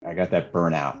I got that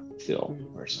burnout feel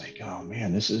where it's like, oh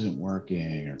man, this isn't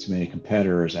working, or too many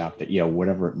competitors out there,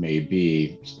 whatever it may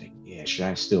be. It's like, yeah, should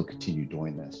I still continue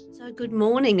doing this? So good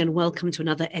morning and welcome to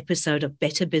another episode of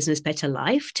Better Business, Better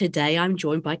Life. Today I'm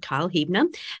joined by Kyle Hebner,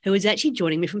 who is actually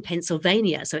joining me from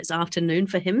Pennsylvania. So it's afternoon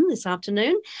for him this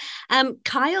afternoon.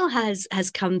 Kyle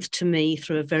has come to me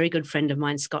through a very good friend of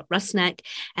mine, Scott Rusnak,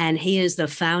 and he is the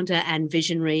founder and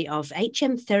visionary of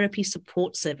HM Therapy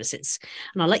Support Services.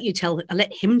 And I'll let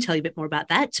him tell you a bit more about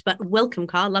that. But welcome,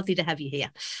 Kyle. Lovely to have you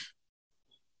here.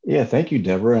 Yeah, thank you,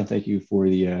 Deborah, and thank you for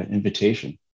the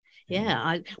invitation.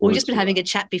 Yeah, we've just been having a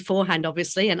chat beforehand,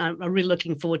 obviously, and I'm really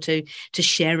looking forward to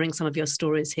sharing some of your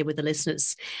stories here with the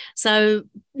listeners. So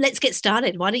let's get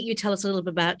started. Why don't you tell us a little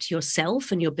bit about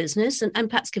yourself and your business, and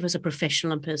perhaps give us a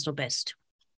professional and personal best?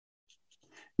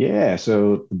 Yeah,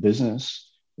 so the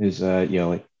business is,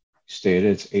 like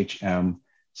stated, it's HM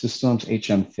Systems,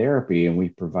 HM Therapy, and we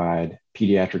provide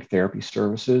pediatric therapy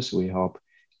services. We help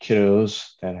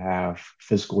kiddos that have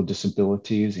physical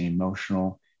disabilities and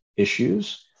emotional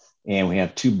issues. And we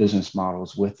have two business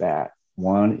models with that.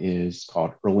 One is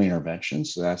called early intervention.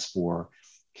 So that's for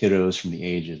kiddos from the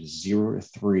age of 0 to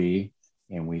 3.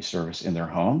 And we service in their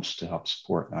homes to help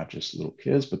support not just little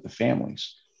kids, but the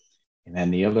families. And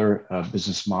then the other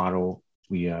business model,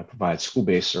 we provide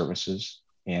school-based services.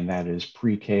 And that is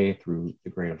pre-K through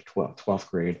the grade of 12th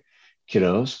grade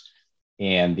kiddos.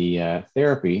 And the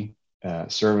therapy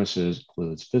services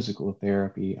includes physical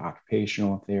therapy,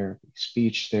 occupational therapy,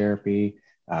 speech therapy,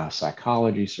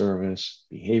 psychology service,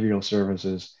 behavioral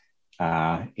services,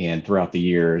 and throughout the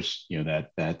years,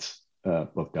 that's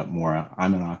booked up more.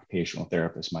 I'm an occupational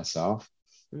therapist myself.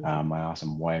 My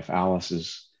awesome wife Alice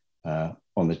is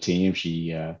on the team.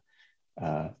 She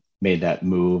made that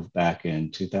move back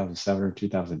in 2007 or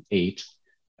 2008,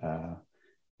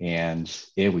 and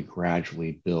we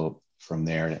gradually built from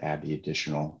there to add the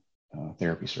additional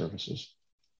therapy services.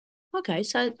 Okay,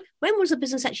 so when was the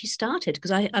business actually started?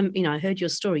 Because I heard your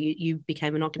story. You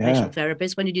became an occupational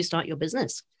therapist. When did you start your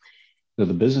business? So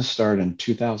the business started in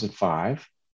 2005,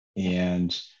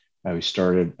 and we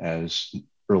started as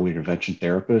early intervention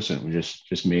therapists, and it was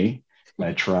just me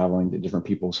traveling to different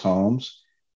people's homes.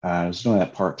 I was doing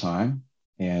that part time,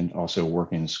 and also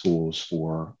working in schools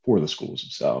for the schools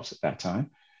themselves at that time.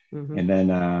 Mm-hmm. And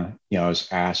then, I was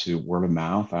asked through word of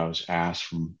mouth. I was asked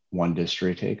from one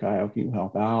district, "Hey, Kyle, can you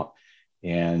help out?"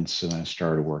 And so then I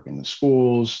started working in the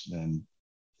schools. And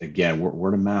again,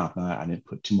 word of mouth. I didn't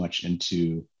put too much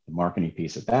into the marketing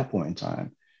piece at that point in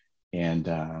time. And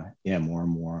more and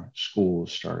more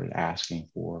schools started asking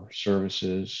for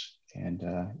services, and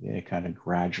it kind of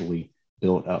gradually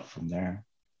built up from there.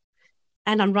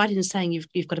 And I'm right in saying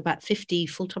you've got about 50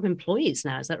 full-time employees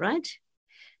now. Is that right?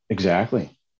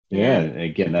 Exactly. Yeah.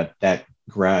 Again, I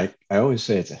always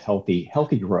say it's a healthy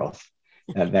growth.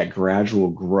 That gradual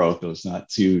growth. It was not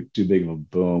too big of a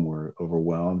boom. We're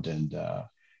overwhelmed and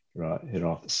hit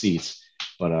off the seats.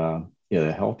 But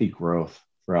the healthy growth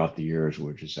throughout the years,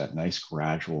 which is that nice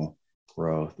gradual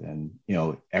growth. And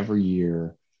every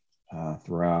year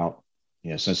throughout,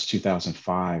 since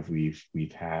 2005,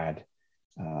 we've had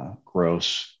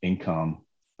gross income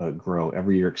grow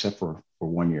every year except for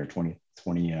 1 year,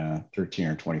 2013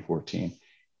 or 2014.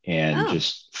 And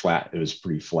just flat, it was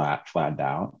pretty flattened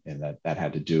out. And that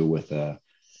had to do with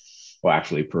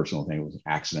actually a personal thing. It was an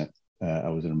accident. I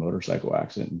was in a motorcycle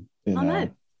accident in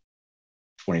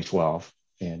 2012.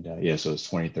 And so it's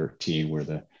 2013 where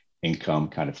the income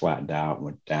kind of flattened out and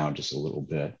went down just a little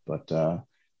bit. But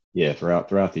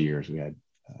throughout the years, we had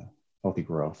healthy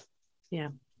growth. Yeah.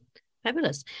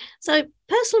 Fabulous. So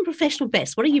personal and professional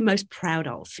best, what are you most proud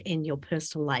of in your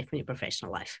personal life and your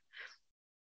professional life?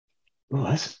 Oh,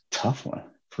 that's a tough one.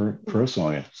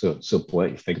 Personally, so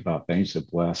think about things so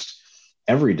blessed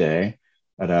every day.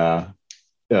 But I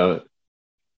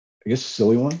guess a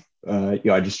silly one.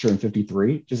 I just turned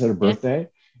 53, just had a birthday.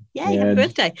 Yeah, happy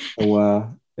birthday.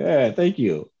 So, thank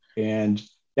you. And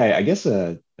I guess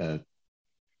a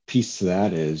piece to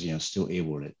that is, still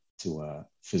able to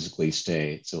physically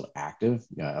stay so active.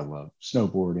 I love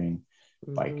snowboarding,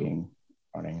 biking,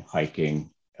 running,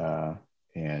 hiking,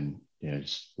 and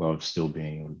just love still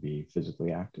being able to be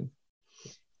physically active.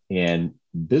 And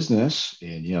business,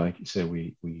 and like you said,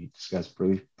 we discussed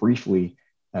briefly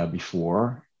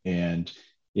before, and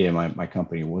my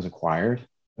company was acquired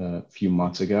a few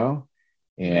months ago,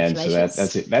 and so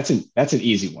that's it. That's an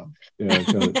easy one.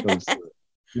 It goes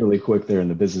really quick there in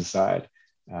the business side.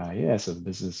 So the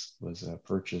business was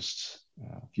purchased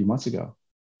a few months ago.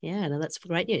 Yeah, no, that's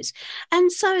great news.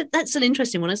 And so that's an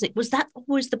interesting one, isn't it? Was that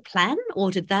always the plan,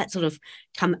 or did that sort of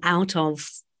come out of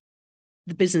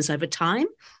the business over time?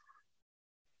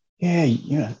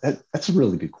 Yeah, that's a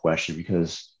really good question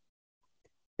because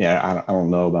yeah, I don't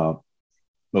know about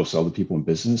most other people in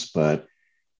business, but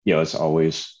it's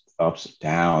always ups and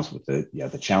downs with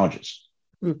the challenges.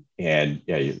 Mm. And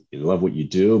yeah, you love what you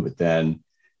do, but then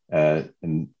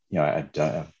and I've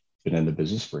been in the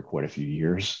business for quite a few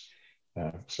years,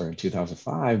 started in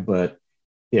 2005, but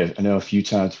yeah, I know a few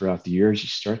times throughout the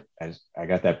years I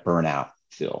got that burnout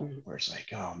feel Mm. where it's like,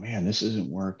 oh man, this isn't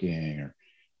working, or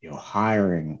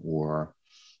hiring, or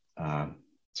um,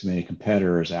 too many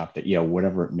competitors out there,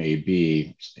 whatever it may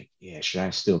be. It's like, yeah, should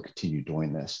I still continue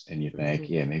doing this? And you think, Mm.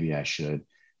 yeah, maybe I should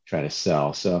try to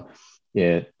sell. So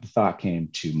yeah, the thought came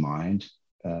to mind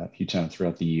a few times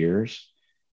throughout the years.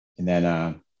 And then,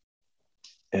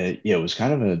 yeah, it was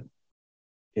kind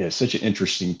of such an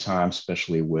interesting time,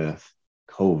 especially with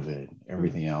COVID, Mm.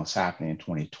 everything else happening in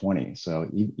 2020. So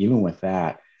even with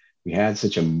that, we had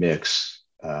such a mix.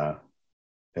 Well,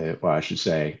 I should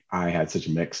say, I had such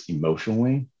a mix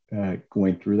emotionally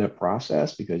going through that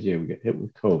process because, yeah, we got hit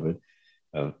with COVID,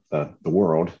 the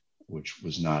world, which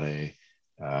was not a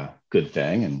good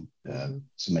thing, and Mm.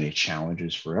 so many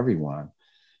challenges for everyone.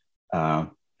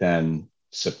 Then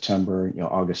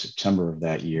August, September of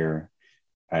that year,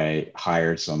 I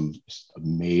hired some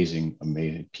amazing,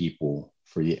 amazing people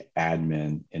for the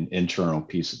admin and internal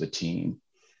piece of the team.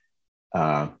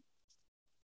 Uh,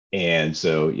 and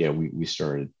so, yeah, we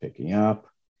started picking up,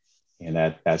 and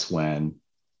that's when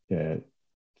uh,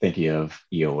 thinking of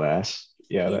EOS.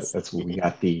 Yeah, Yes. that's when we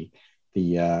got the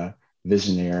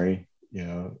visionary,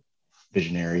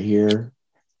 visionary here.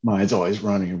 Mine's always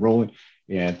running and rolling.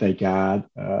 And thank God,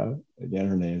 again,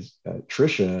 her name is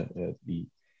Trisha, the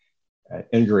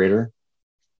integrator.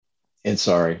 And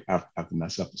sorry, I have to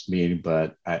mess up this meeting,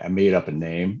 but I made up a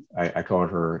name. I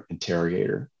called her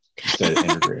interrogator instead of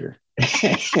integrator.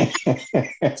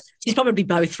 She's probably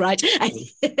both, right?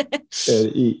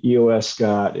 EOS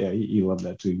Scott, yeah, you love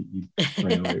that too. You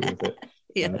ran away with it.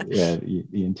 Yeah. Yeah,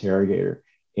 the interrogator.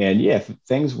 And yeah,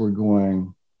 things were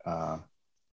going, uh,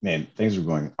 man, things were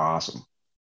going awesome.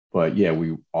 But yeah,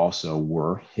 we also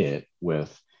were hit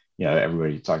with,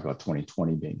 everybody talked about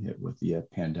 2020 being hit with the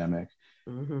pandemic.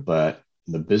 Mm-hmm. But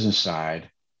the business side,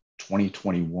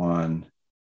 2021,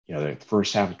 the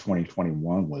first half of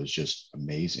 2021 was just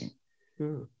amazing.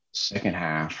 Mm. Second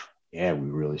half, yeah, we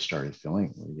really started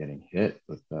feeling we were getting hit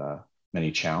with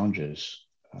many challenges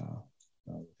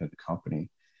within the company.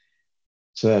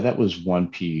 So that was one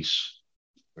piece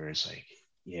where it's like,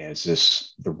 yeah, is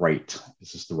this the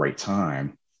right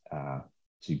time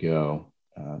to go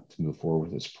to move forward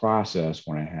with this process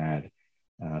when I had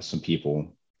some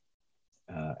people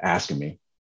asking me,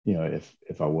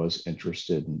 if I was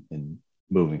interested in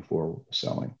moving forward with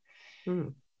selling.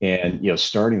 Mm. And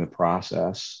starting the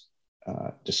process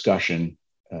discussion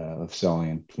of selling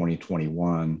in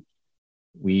 2021,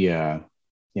 we I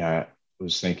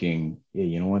was thinking, yeah,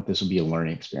 you know what, this will be a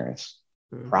learning experience.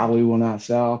 Mm. Probably will not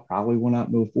sell, probably will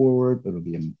not move forward, but it'll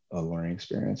be a learning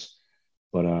experience.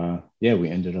 But yeah, we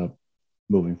ended up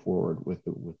moving forward with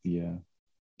the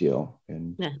deal,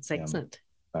 and Yeah, it's yeah, I'm excellent.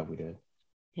 glad we did.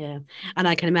 Yeah. And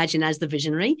I can imagine as the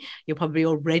visionary, you're probably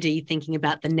already thinking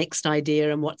about the next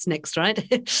idea and what's next, right?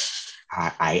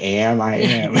 I am.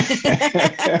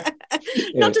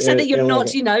 Not to say that you're not,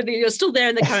 Like, that you're still there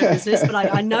in the current business, but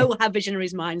I know how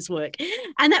visionaries' minds work.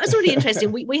 And that was really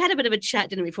interesting. We had a bit of a chat,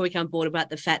 didn't we, before we came on board about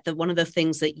the fact that one of the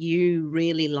things that you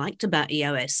really liked about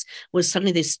EOS was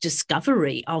suddenly this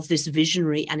discovery of this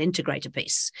visionary and integrator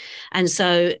piece. And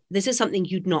so this is something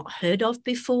you'd not heard of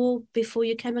before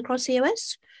you came across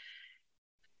EOS?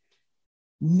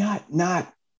 not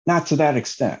to that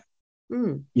extent,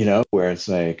 Mm. where it's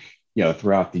like,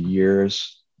 throughout the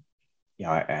years,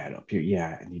 I add up here,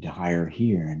 yeah, I need to hire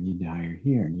here, I need to hire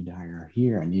here, I need to hire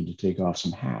here, I need to take off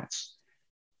some hats.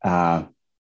 Uh,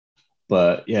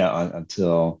 but yeah,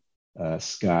 until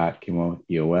Scott came on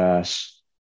with EOS,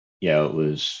 yeah, it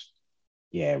was,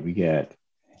 yeah,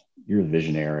 your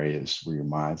visionary is where your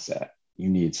mindset. You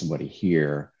need somebody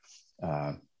here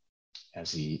uh,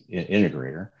 as the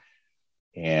integrator.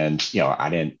 And I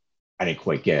didn't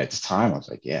quite get it at the time. I was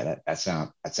like, yeah, that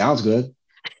sounds good.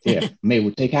 Yeah, maybe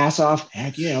we'll take hats off.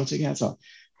 Heck yeah, I'll take hats off.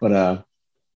 But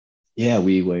yeah,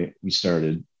 we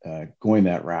started going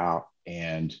that route,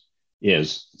 and yeah,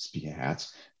 speaking of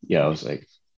hats, yeah, I was like,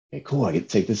 hey, cool, I get to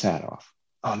take this hat off.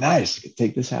 Oh, nice, I get to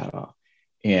take this hat off.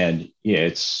 And yeah,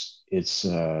 it's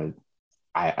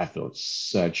I feel it's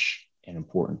such an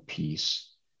important piece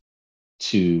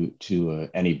to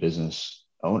any business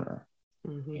owner.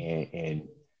 Mm-hmm. And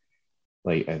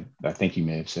like I think you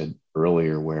may have said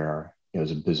earlier, where as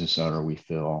a business owner we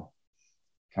feel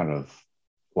kind of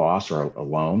loss or a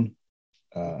loan.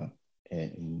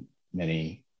 In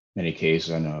many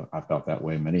cases, I know I felt that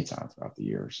way many times throughout the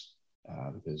years,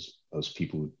 because those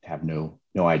people have no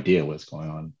idea what's going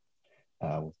on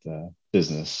with the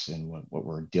business and what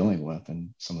we're dealing with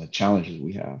and some of the challenges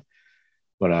we have.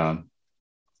 But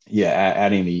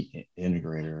adding the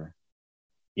integrator,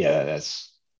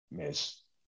 it's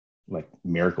like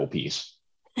miracle piece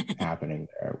happening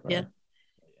there. Yeah.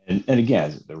 And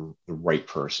again, the right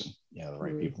person, the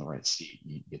right people in the right seat.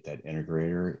 You get that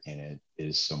integrator, and it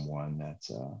is someone that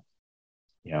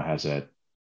has that.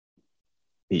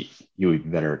 You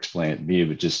would better explain it to me,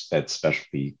 but just that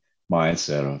specialty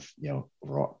mindset of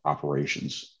overall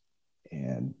operations,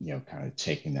 and kind of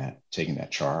taking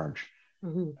that charge.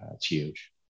 It's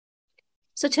huge.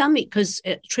 So tell me, because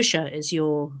Trisha is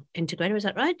your integrator, is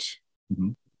that right?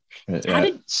 Mm-hmm.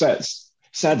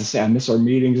 Sad to say, I miss our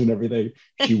meetings and everything.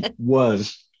 She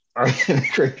was our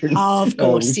integrator. Oh, of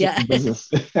course, yeah.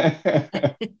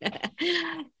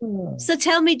 So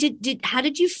tell me, how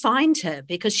did you find her?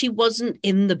 Because she wasn't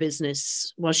in the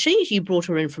business, was she? You brought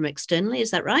her in from externally,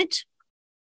 is that right?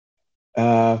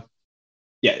 Yeah,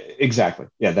 exactly.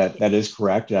 Yeah, that is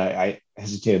correct. I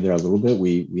hesitated there a little bit.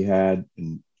 We had,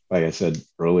 and like I said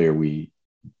earlier,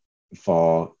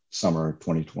 summer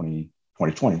 2020.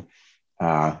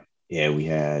 We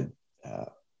had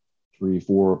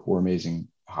four amazing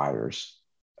hires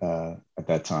at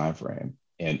that time frame,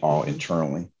 and all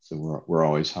internally. So we're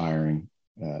always hiring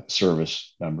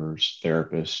service members,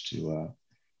 therapists to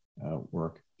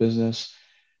work business.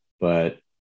 But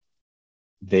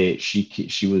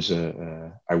she was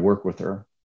I worked with her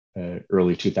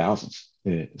early 2000s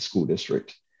in a school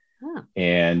district.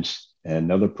 And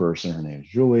another person, her name is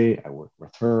Julie. I worked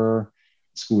with her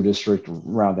school district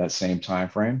around that same time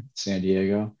frame, San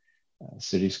Diego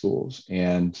city schools.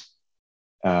 And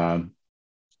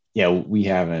we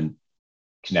haven't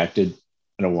connected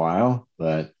in a while,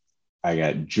 but I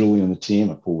got Julie on the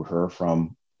team. I pulled her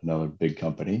from another big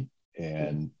company,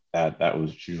 and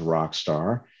she was a rock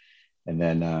star. And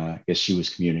then I guess she was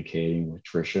communicating with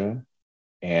Trisha,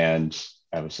 and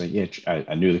I was saying,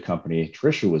 I knew the company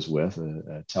Trisha was with,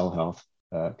 a telehealth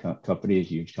company, a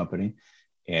huge company.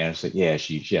 And I was like,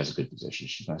 she has a good position.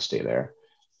 She's going to stay there.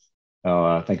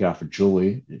 Thank God for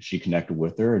Julie. She connected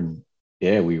with her, and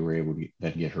we were able to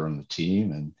then get her on the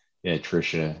team. And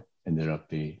Trisha ended up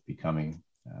becoming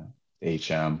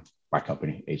HM, my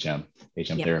company, HM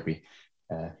Therapy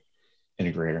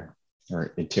integrator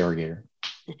or interrogator.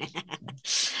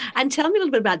 And tell me a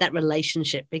little bit about that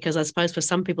relationship, because I suppose for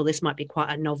some people this might be quite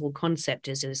a novel concept,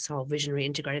 is this whole visionary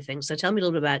integrated thing. So tell me a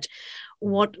little bit about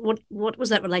what was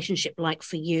that relationship like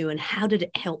for you, and how did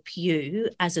it help you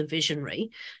as a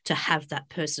visionary to have that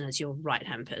person as your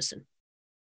right-hand person?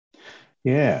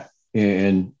 Yeah.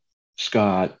 And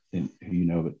Scott, and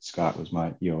but Scott was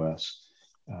my EOS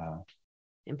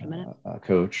implementer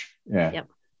coach. Yeah. Yep.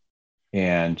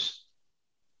 And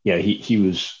he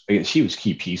was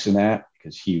key piece in that,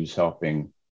 because he was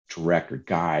helping direct or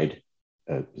guide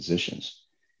positions.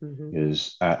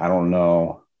 Because I don't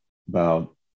know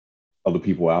about other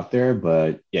people out there,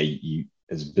 but you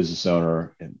as a business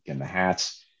owner and the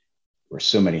hats, wear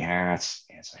so many hats,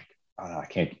 and it's like, I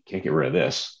can't get rid of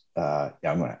this. I'm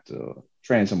gonna have to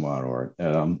train someone, or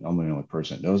I'm the only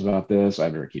person that knows about this. I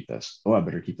better keep this. I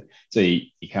better keep it. So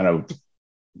you kind of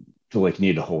feel like you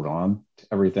need to hold on to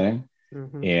everything.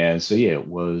 And so it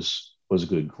was a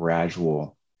good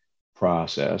gradual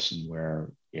process, and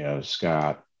where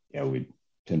Scott, we'd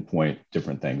pinpoint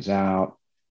different things out,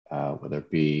 whether it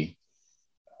be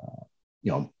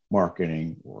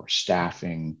marketing or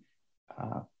staffing,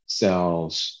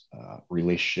 sales,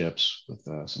 relationships with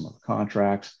some of the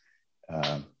contracts.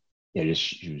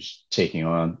 She was taking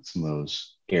on some of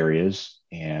those areas,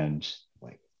 and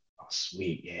like, oh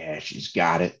sweet, she's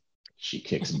got it. She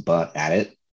kicks butt at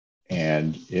it.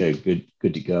 And good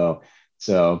to go.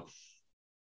 So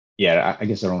I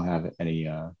guess I don't have any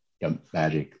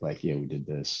magic like we did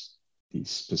these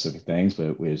specific things, but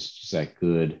it was just that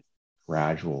good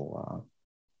gradual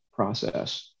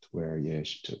process to where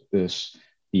she took these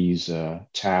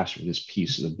tasks or this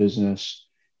piece of the business,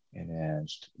 and then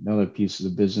she took another piece of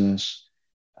the business,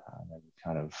 and then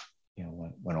kind of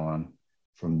went on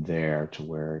from there to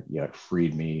where it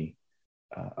freed me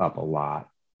up a lot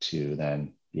to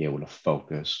then be able to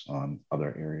focus on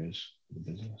other areas of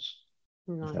the business.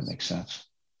 Nice. If that makes sense.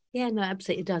 Yeah, no,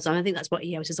 absolutely does. And I think that's what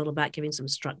EOS is all about, giving some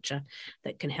structure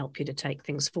that can help you to take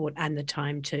things forward, and the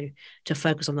time to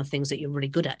focus on the things that you're really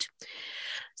good at.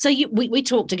 So we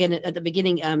talked again at the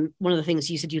beginning. One of the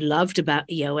things you said you loved about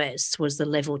EOS was the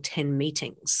level 10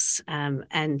 meetings.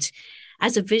 And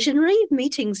as a visionary,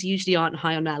 meetings usually aren't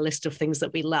high on our list of things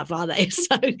that we love, are they?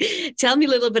 So tell me a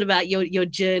little bit about your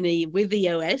journey with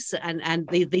EOS and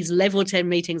these level 10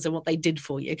 meetings and what they did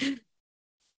for you.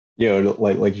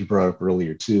 Like you brought up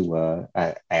earlier too.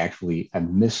 I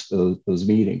missed those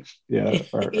meetings. Yeah,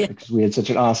 Yeah. because we had such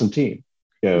an awesome team.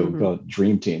 We Mm-hmm. call it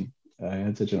Dream Team. I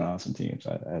had such an awesome team. So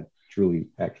I truly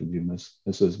actually do miss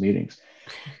those meetings.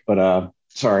 But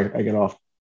sorry, I got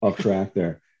off track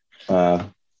there. Uh,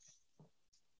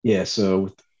 yeah.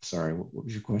 So sorry, what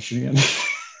was your question again?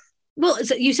 Well,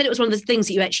 so you said it was one of the things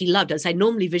that you actually loved. I'd say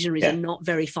normally visionaries are Yeah, not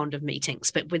very fond of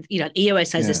meetings, but with,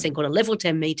 EOS has this yeah, thing called a level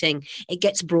 10 meeting. It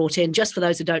gets brought in. Just for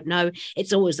those who don't know,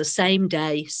 it's always the same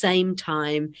day, same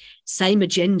time, same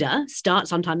agenda,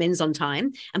 starts on time, ends on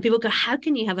time. And people go, how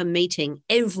can you have a meeting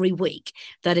every week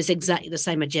that is exactly the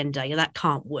same agenda? That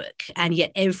can't work. And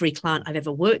yet every client I've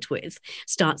ever worked with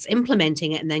starts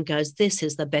implementing it and then goes, this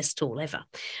is the best tool ever.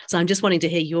 So I'm just wanting to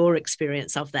hear your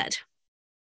experience of that.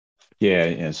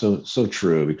 yeah. So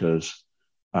true because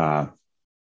uh,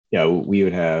 we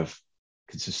would have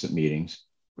consistent meetings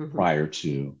Mm-hmm. prior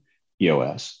to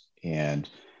EOS, and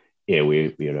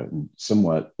we had a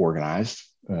somewhat organized.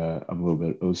 I'm a little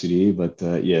bit OCD, but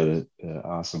the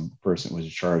awesome person was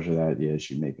in charge of that. Yeah,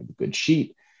 she'd make a good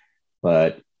sheet,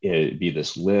 but it'd be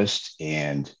this list,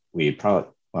 and we'd probably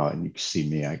well, and you can see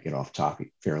me, I get off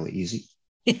topic fairly easy,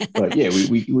 but yeah,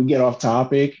 we get off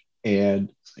topic, and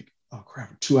it's like, oh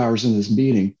crap, 2 hours in this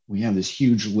meeting, we have this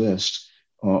huge list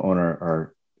on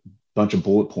our bunch of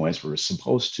bullet points we're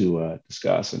supposed to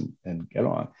discuss and get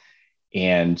on.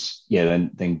 And yeah,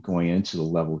 then going into the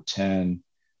level 10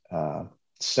 uh,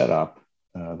 setup,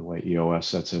 the way EOS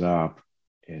sets it up,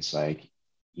 it's like,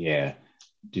 yeah,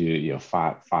 do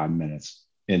 5 minutes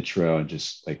intro, and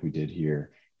just like we did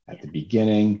here at Yeah. the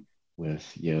beginning with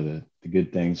the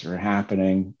good things that are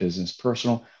happening, business,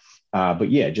 personal, but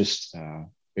yeah, just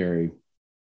very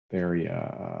very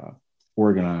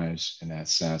organized in that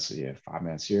sense. So you have 5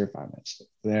 minutes here, 5 minutes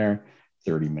there,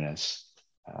 30 minutes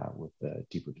with the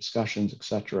deeper discussions,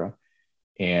 etc.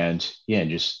 And yeah,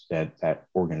 just that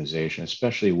organization,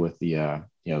 especially with the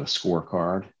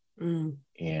scorecard Mm.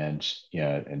 and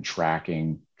and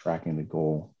tracking the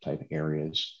goal type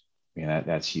areas. I mean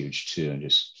that's huge too, and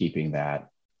just keeping that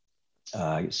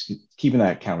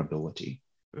accountability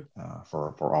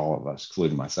for all of us,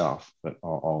 including myself, but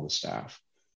all the staff.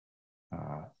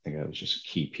 I think that was just a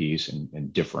key piece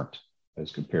and different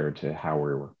as compared to how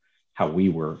we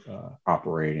were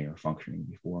operating or functioning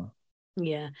before.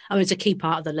 Yeah. I mean, it's a key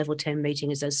part of the level 10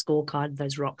 meeting is those scorecard,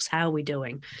 those rocks. How are we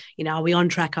doing? Are we on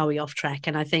track? Are we off track?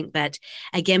 And I think that,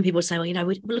 again, people say, well,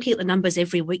 we're looking at the numbers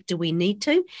every week. Do we need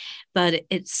to? But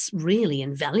it's really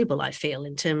invaluable, I feel,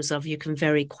 in terms of you can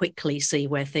very quickly see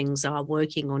where things are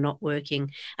working or not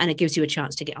working. And it gives you a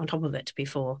chance to get on top of it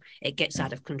before it gets Yeah.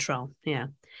 out of control. Yeah.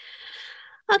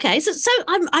 Okay, so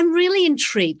I'm really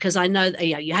intrigued because I know that,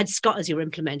 you had Scott as your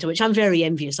implementer, which I'm very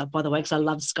envious of, by the way, because I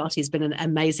love Scott. He's been an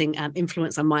amazing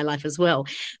influence on my life as well.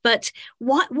 But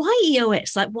why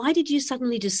EOS? Like, why did you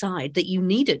suddenly decide that you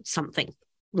needed something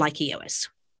like EOS?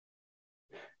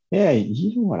 Yeah,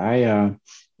 you know what? I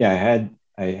had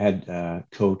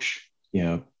coach,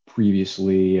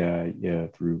 previously,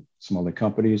 through some other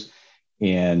companies,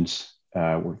 and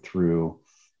worked through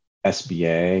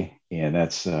SBA, and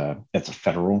that's a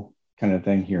federal kind of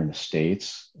thing here in the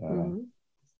States, Mm-hmm.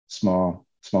 small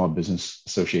business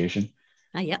association,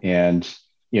 Yeah. and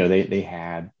they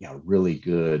had really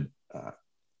good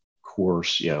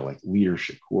course, like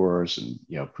leadership course, and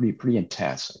pretty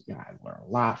intense. Yeah, I learned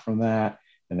a lot from that.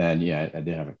 And then I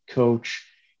did have a coach,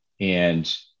 and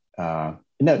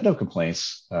no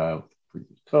complaints.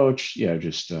 Coach,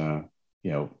 just we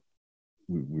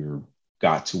were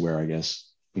got to where I guess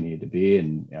we needed to be,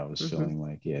 and I was Mm-hmm. feeling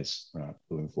like yes, we're not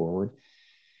moving forward.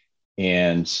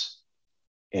 And,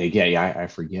 and again, I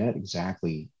forget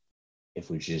exactly if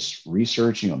it was just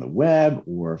researching on the web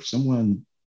or if someone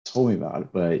told me about it.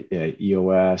 But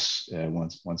EOS,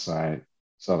 once I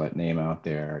saw that name out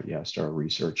there, I started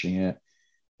researching it,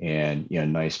 and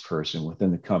nice person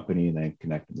within the company, and then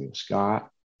connected me with Scott.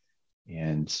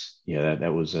 And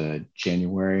that was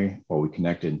January. Well, we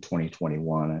connected in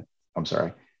 2021. I'm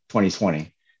sorry,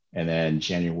 2020, and then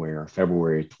January or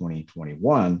February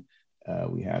 2021,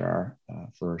 we had our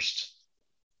first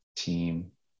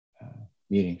team uh,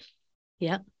 meetings.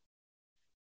 Yeah.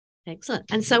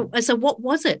 Excellent. And so what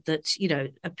was it that,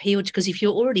 appealed? Because if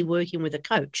you're already working with a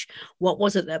coach, what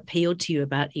was it that appealed to you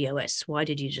about EOS? Why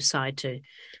did you decide to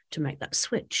make that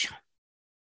switch?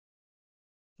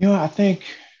 I think,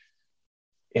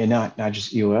 and not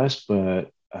just EOS,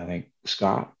 but I think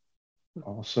Scott.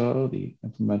 also the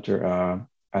implementer.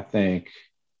 I think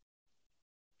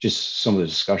just some of the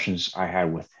discussions I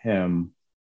had with him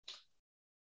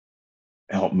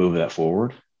helped move that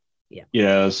forward.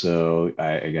 Yeah. So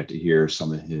I got to hear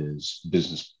some of his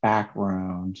business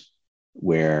background,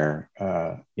 where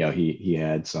he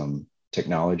had some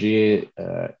technology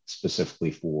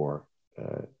specifically for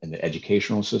in the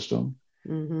educational system,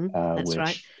 That's right.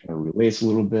 which kind of relates a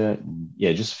little bit. And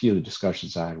yeah, just a few of the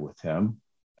discussions I had with him,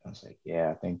 I was like, yeah,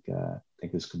 I think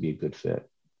this could be a good fit.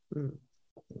 Mm.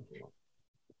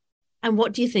 And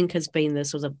what do you think has been the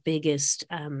sort of biggest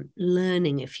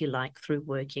learning, if you like, through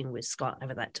working with Scott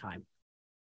over that time?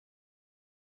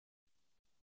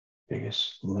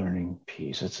 Biggest learning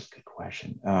piece. That's a good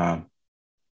question.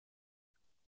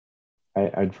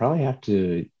 I'd probably have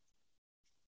to.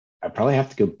 I'd probably have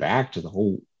to go back to the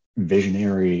whole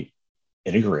visionary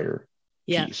integrator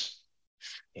Yeah. piece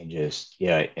and just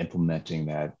implementing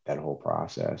that whole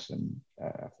process. And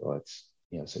I feel it's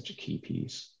such a key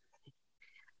piece.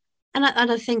 And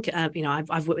I think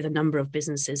I've worked with a number of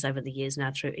businesses over the years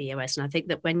now through EOS, and I think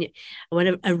that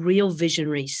when a real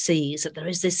visionary sees that there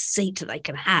is this seat that they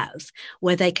can have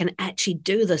where they can actually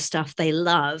do the stuff they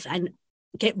love and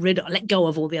let go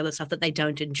of all the other stuff that they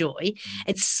don't enjoy.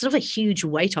 It's sort of a huge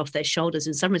weight off their shoulders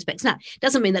in some respects. Now, it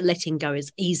doesn't mean that letting go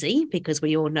is easy, because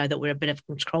we all know that we're a bit of a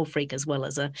control freak as well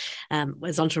as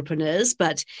as entrepreneurs.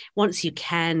 But once you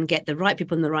can get the right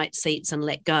people in the right seats and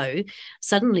let go,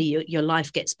 suddenly your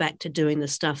life gets back to doing the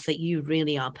stuff that you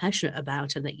really are passionate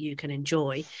about and that you can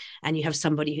enjoy. And you have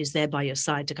somebody who's there by your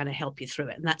side to kind of help you through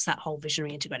it. And that's that whole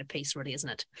visionary integrated piece, really,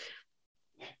 isn't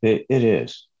it? It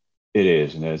is. It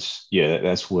is, and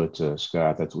that's what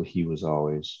Scott. That's what he was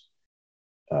always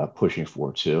pushing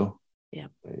for too. Yeah.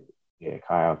 Yeah,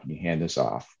 Kyle, can you hand this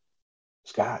off?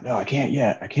 Scott, no, I can't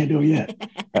yet. I can't do it yet.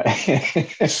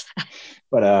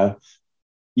 But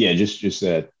just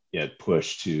that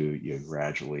push to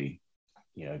gradually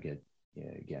get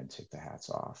again, take the hats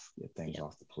off, get things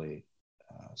off the plate,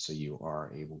 so you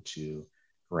are able to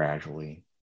gradually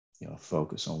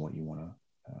focus on what you want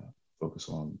to focus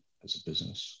on as a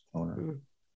business owner.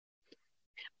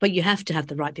 But you have to have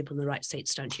the right people in the right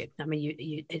seats, don't you? I mean,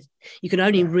 you can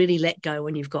only really let go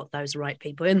when you've got those right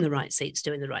people in the right seats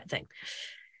doing the right thing.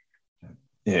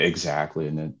 Yeah, exactly.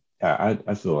 And then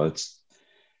I feel it's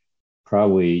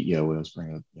probably when I was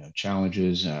bringing up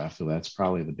challenges, I feel that's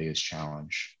probably the biggest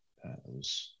challenge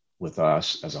was with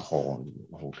us as a whole,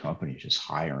 the whole company, just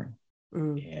hiring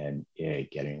and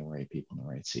getting the right people in the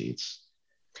right seats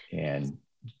and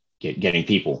getting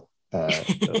people.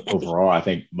 Overall, I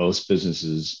think most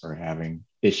businesses are having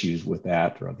issues with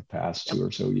that throughout the past 2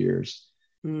 or so years.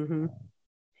 Mm-hmm.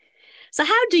 So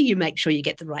how do you make sure you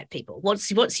get the right people?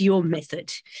 What's your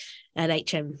method at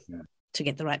HM to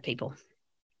get the right people?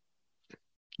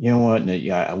 You know what?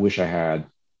 Yeah, I wish I had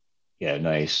a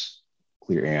nice,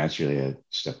 clear answer.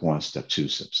 Step 1, step 2,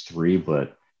 steps 3.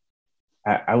 But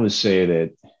I would say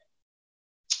that I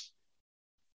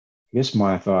guess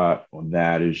my thought on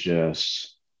that is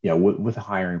just with the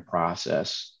hiring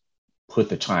process, put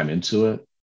the time into it,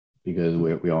 because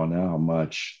we all know how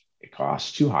much it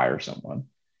costs to hire someone.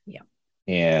 Yeah.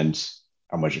 And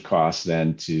how much it costs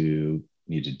then to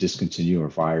need to discontinue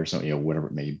or fire someone, whatever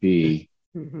it may be,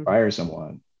 fire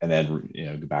someone, and then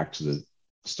go back to the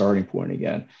starting point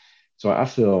again. So I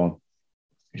feel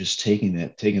just taking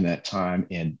that time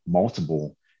and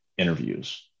multiple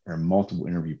interviews or multiple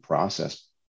interview process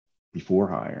before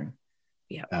hiring,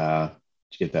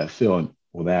 to get that feel. And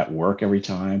will that work every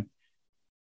time?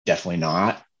 Definitely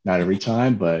not every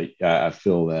time, but I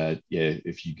feel that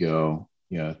if you go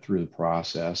through the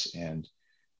process and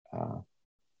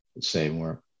let's say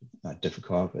more, not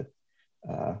difficult,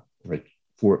 but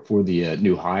for the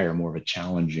new hire, more of a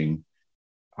challenging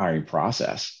hiring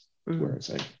process, where it's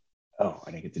like, oh,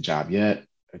 I didn't get the job yet.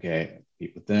 Okay,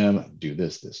 meet with them, do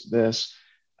this.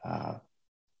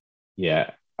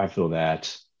 I feel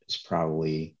that is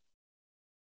probably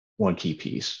one key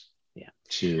piece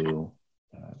to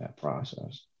that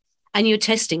process. And you're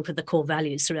testing for the core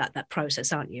values throughout that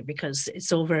process, aren't you? Because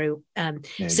it's all very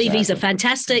Exactly. CVs are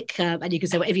fantastic, and you can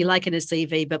say whatever you like in a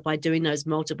CV, but by doing those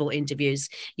multiple interviews,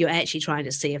 you're actually trying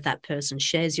to see if that person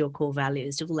shares your core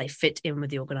values. Do they fit in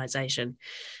with the organization?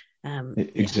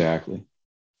 Exactly.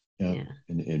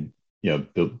 And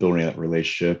building that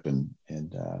relationship and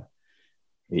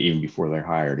even before they're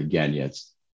hired. Again,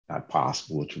 it's not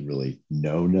possible to really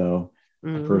know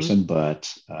a person,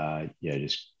 but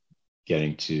just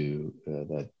getting to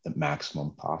the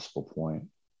maximum possible point,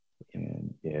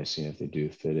 and seeing if they do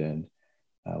fit in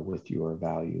with your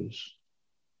values.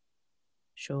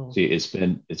 Sure. See, it's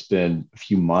been a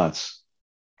few months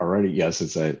already. Yeah,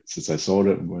 since I sold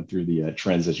it and went through the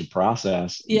transition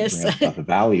process, and you Yes. bring up about the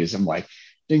values. I'm like,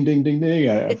 ding, ding, ding, ding.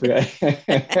 I forgot.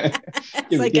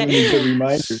 It's Giving me good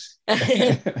reminders.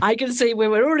 I can see where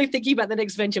we're already thinking about the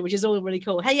next venture, which is all really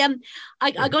cool. Hey,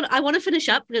 I want to finish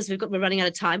up because we're running out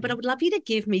of time, but I would love you to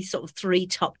give me sort of 3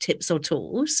 top tips or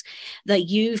tools that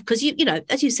because you know,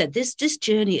 as you said, this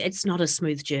journey, it's not a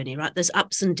smooth journey, right? There's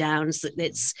ups and downs.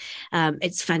 It's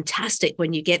fantastic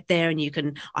when you get there and you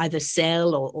can either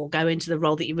sell or go into the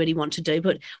role that you really want to do.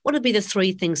 But what would be the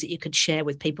 3 things that you could share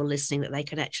with people listening that they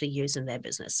can actually use in their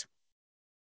business?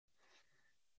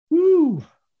 Woo.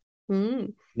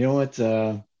 Mm. You know what?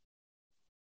 I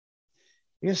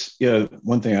guess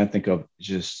one thing I think of is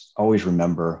just always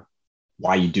remember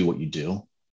why you do what you do.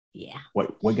 Yeah.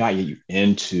 What got you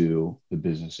into the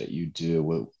business that you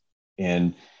do,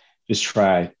 and just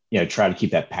try to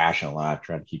keep that passion alive.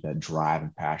 Try to keep that drive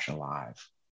and passion alive.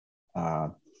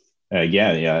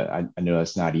 Again, I know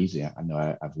that's not easy. I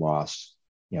know I've lost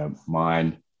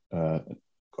mine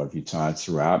quite a few times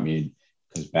throughout me.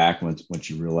 Because back once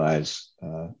you realize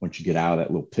once you get out of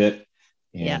that little pit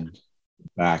and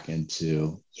back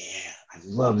into, I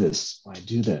love this. I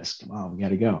do this. Come on, we got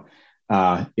to go.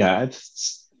 I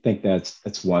think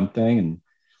that's one thing,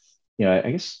 and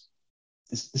I guess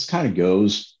this kind of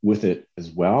goes with it as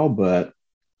well. But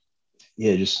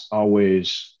just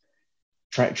always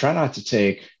try not to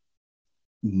take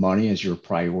money as your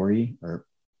priority, or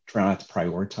try not to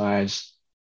prioritize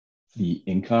the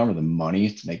income or the money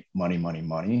to make money,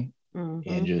 mm-hmm.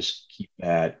 and just keep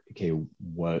that, okay,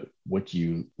 what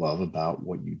you love about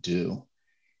what you do.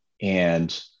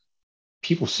 And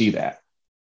people see that,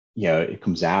 it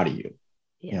comes out of you,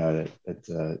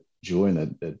 that joy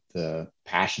and the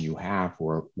passion you have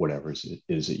for whatever it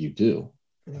is that you do.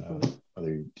 Mm-hmm.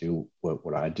 Whether you do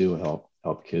what I do,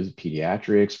 help kids,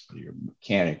 pediatrics, whether you're a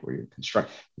mechanic, or you're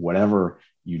construct, whatever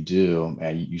you do,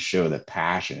 and you show that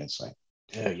passion. It's like,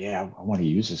 I want to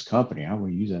use this company. I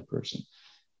want to use that person.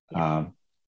 I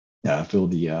feel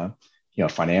the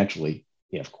financially,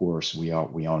 of course, we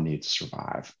all need to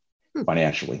survive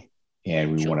financially,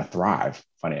 and we want to thrive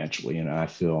financially. And I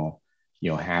feel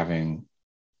having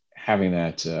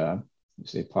that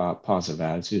positive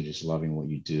attitude, just loving what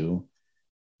you do,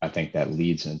 I think that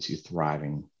leads into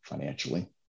thriving financially,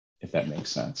 if that makes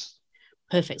sense.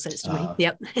 Perfect sense to me.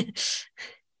 Yep.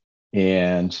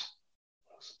 And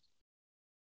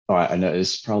I know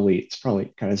it's probably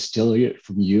kind of stealing it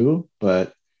from you,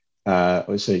 but I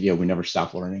would say, we never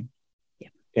stop learning. Yeah.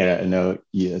 And I know,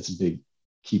 that's a big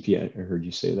key. I heard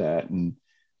you say that. And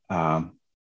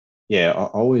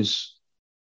always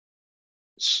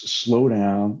slow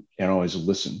down and always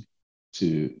listen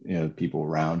to people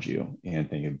around you, and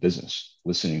think of business,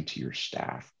 listening to your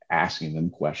staff, asking them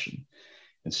questions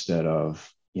instead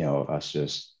of us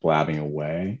just blabbing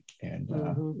away. And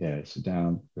sit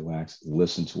down, relax,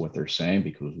 listen to what they're saying,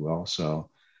 because we also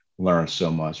learn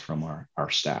so much from our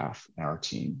staff and our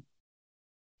team,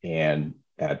 and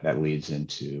that leads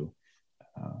into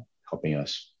helping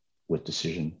us with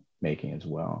decision making as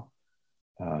well.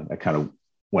 That kind of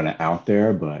went out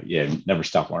there, but never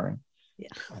stop learning.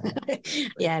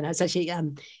 No, it's actually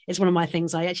it's one of my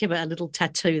things. I actually have a little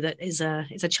tattoo that is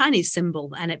it's a Chinese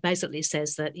symbol, and it basically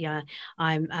says that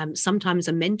I'm sometimes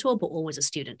a mentor but always a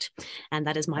student, and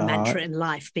that is my mantra in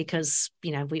life, because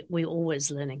we're always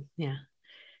learning.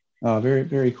 Very,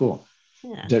 very cool.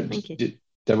 Thank you.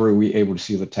 Deborah, were we able to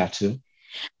see the tattoo?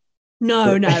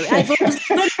 No. For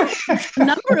a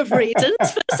number of reasons.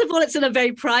 First of all, it's in a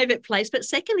very private place, but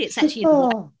secondly, it's actually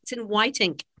it's in white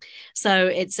ink. So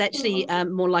it's actually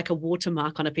more like a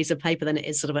watermark on a piece of paper than it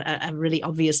is sort of a really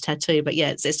obvious tattoo. But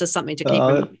it's just something to keep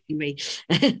reminding me.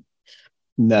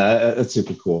 No, that's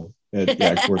super cool. Of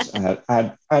course, I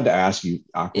had to ask you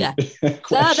awkward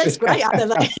questions. No, that's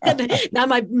great. Now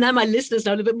my listeners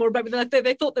know a little bit more about me than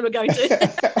they thought they were going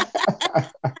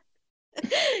to.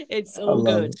 It's all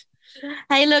good.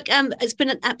 Hey, look, it's been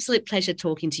an absolute pleasure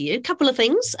talking to you. A couple of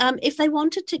things. If they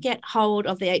wanted to get hold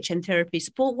of the HM Therapy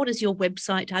Support, what is your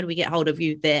website? How do we get hold of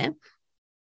you there?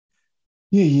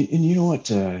 And you know what?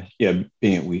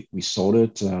 Being we sold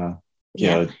it.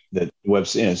 The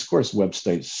website, and of course,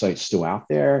 site's still out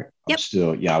there. Yep. I'm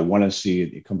still, I want to see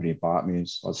the company that bought me.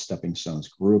 It's called Stepping Stones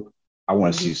Group. I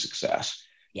want to see success.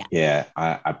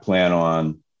 I plan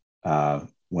on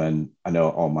when I know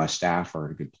all my staff are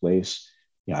at a good place.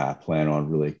 I plan on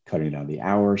really cutting down the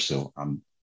hours, so I'm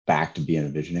back to being a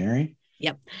visionary.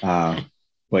 Yep.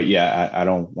 But I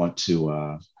don't want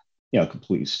to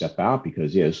completely step out,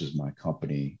 because this is my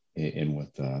company, and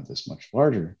with this much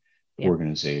larger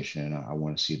organization, I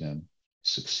want to see them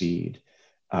succeed.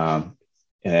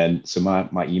 And so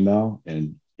my email,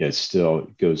 and it still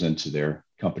goes into their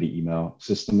company email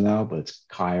system now, but it's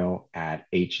Kyle at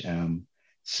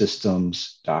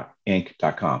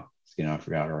hmsystems.inc.com. I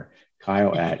forgot, or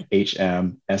Kyle at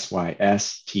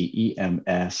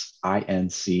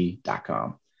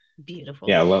hmsystems.inc.com. Beautiful.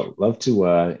 Yeah, love to,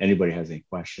 anybody has any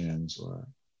questions or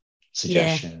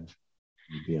suggestions.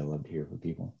 Yeah, I'd love to hear from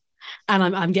people.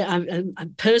 And I'm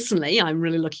personally, I'm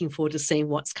really looking forward to seeing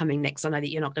what's coming next. I know that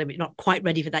you're not quite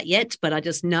ready for that yet, but I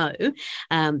just know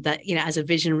that, as a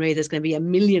visionary, there's going to be a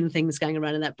million things going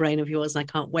around in that brain of yours. And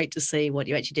I can't wait to see what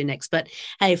you actually do next. But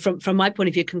hey, from my point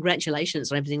of view,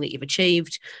 congratulations on everything that you've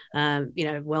achieved.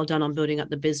 Well done on building up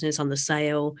the business, on the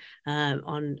sale,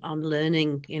 on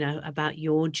learning, about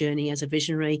your journey as a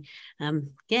visionary.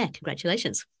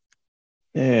 Congratulations.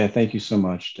 Yeah, thank you so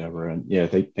much, Deborah. And yeah,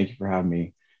 thank you for having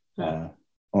me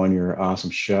on your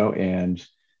awesome show. And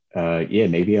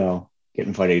maybe I'll get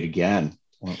invited again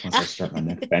once I start my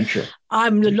next venture.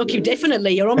 I'm looking,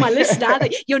 definitely. You're on my list now.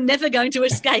 You're never going to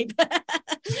escape.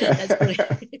 That's great.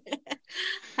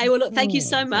 Hey, well, look, thank you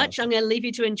so much. Awesome. I'm going to leave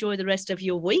you to enjoy the rest of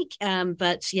your week.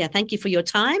 But yeah, thank you for your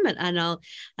time. And I'll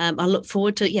look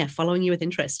forward to, following you with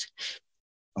interest.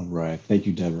 All right. Thank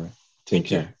you, Deborah. Take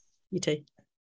care. You too.